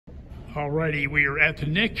Alrighty, we are at the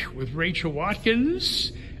Nic with Rachel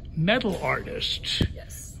Watkins, metal artist.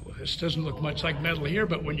 Yes. Well, this doesn't look much like metal here,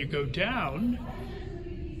 but when you go down,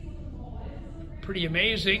 pretty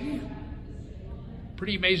amazing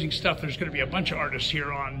stuff. There's going to be a bunch of artists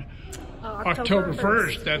here on October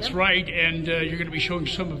 1st. That's yep. right, and you're going to be showing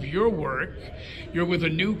some of your work. You're with a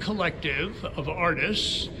new collective of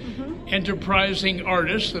artists, enterprising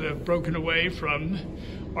artists that have broken away from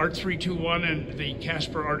Art 321 and the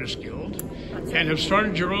Casper Artists Guild, and have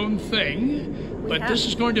started your own thing. But this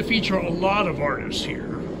is going to feature a lot of artists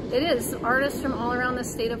here. It is. Artists from all around the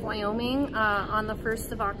state of Wyoming. On the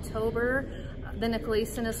 1st of October, the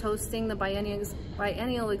Nicolason is hosting the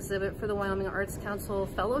biennial exhibit for the Wyoming Arts Council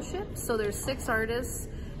Fellowship. So there's 6 artists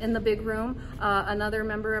in the big room. Another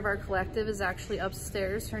member of our collective is actually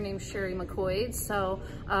upstairs. Her name's Sherry McCoy. So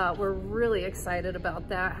we're really excited about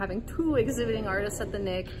that. Having 2 exhibiting artists at the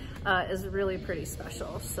Nic is really pretty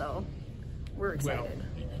special. So we're excited.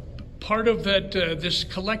 Well, part of that, this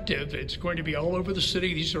collective, it's going to be all over the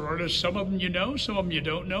city. These are artists, some of them you know, some of them you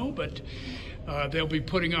don't know, but they'll be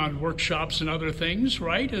putting on workshops and other things,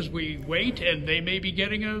 right, as we wait, and they may be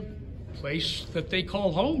getting a place that they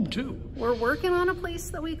call home too. We're working on a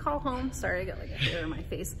place that we call home. Sorry, I got like a hair in my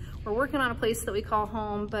face. We're working on a place that we call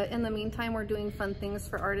home, but in the meantime, we're doing fun things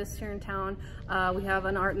for artists here in town. We have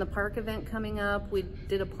an Art in the Park event coming up. We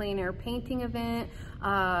did a plein air painting event,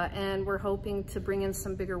 and we're hoping to bring in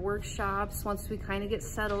some bigger workshops once we kind of get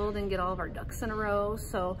settled and get all of our ducks in a row.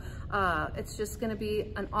 So it's just going to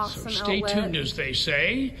be an awesome outlet. So stay tuned, as they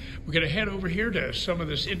say. We're going to head over here to some of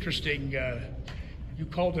this interesting you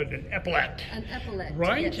called it an epaulette. An epaulette,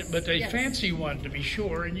 right? Yes. But a fancy one, to be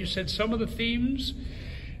sure. And you said some of the themes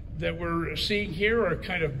that we're seeing here are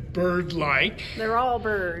kind of bird-like. They're all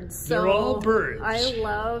birds. They're all birds. I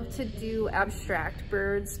love to do abstract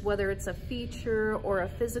birds, whether it's a feature or a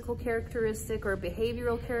physical characteristic or a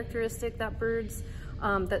behavioral characteristic that birds,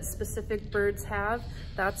 that specific birds have.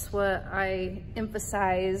 That's what I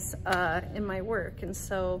emphasize in my work. And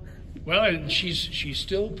so, well, and she's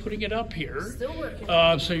still putting it up here. Still working.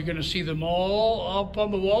 So you're going to see them all up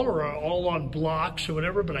on the wall or all on blocks or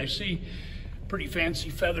whatever, but I see pretty fancy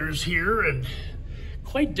feathers here and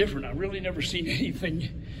quite different. I've really never seen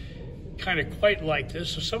anything kind of quite like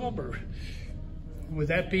this. So some of them are, would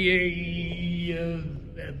that be a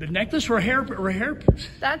necklace or a hair?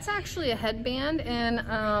 That's actually a headband, and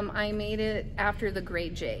I made it after the gray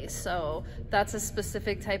jay. So that's a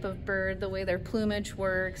specific type of bird, the way their plumage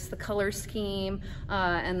works, the color scheme,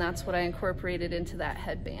 and that's what I incorporated into that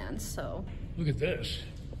headband. So look at this.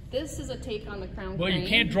 This is a take on the crown crane. Well, you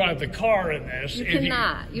can't drive the car in this. You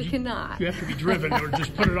cannot. You cannot. You have to be driven or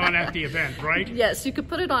just put it on at the event, right? Yes, you could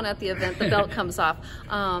put it on at the event. The belt comes off.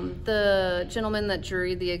 The gentleman that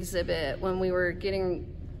juried the exhibit, when we were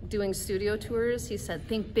doing studio tours, he said,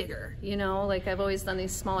 think bigger. You know, like I've always done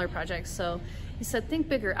these smaller projects. So he said, think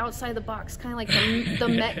bigger, outside the box, kind of like the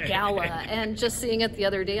Met Gala. And just seeing it the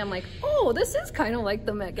other day, I'm like, oh, this is kind of like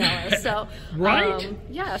the Met Gala. So, right?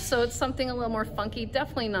 Yeah, so it's something a little more funky.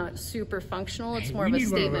 Definitely not super functional. It's more of a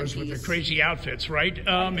statement one of those piece. With the crazy outfits, right?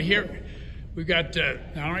 Here we've got,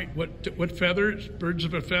 all right, what feathers? Birds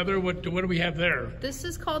of a feather? What do we have there? This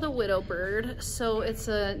is called a widow bird. So it's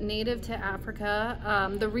a native to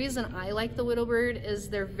Africa. The reason I like the widow bird is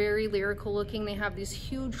they're very lyrical looking. They have these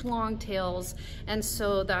huge long tails. And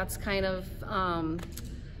so that's kind of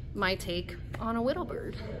my take on a widow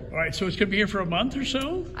bird. All right, so it's going to be here for a month or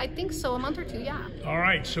so? I think so, a month or 2, yeah. All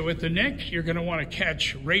right, so at the Nic, you're going to want to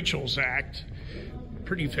catch Rachel's act.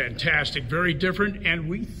 Pretty fantastic, very different, and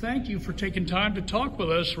we thank you for taking time to talk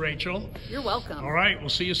with us, Rachel. You're welcome. All right, we'll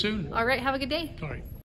see you soon. All right, have a good day. All right.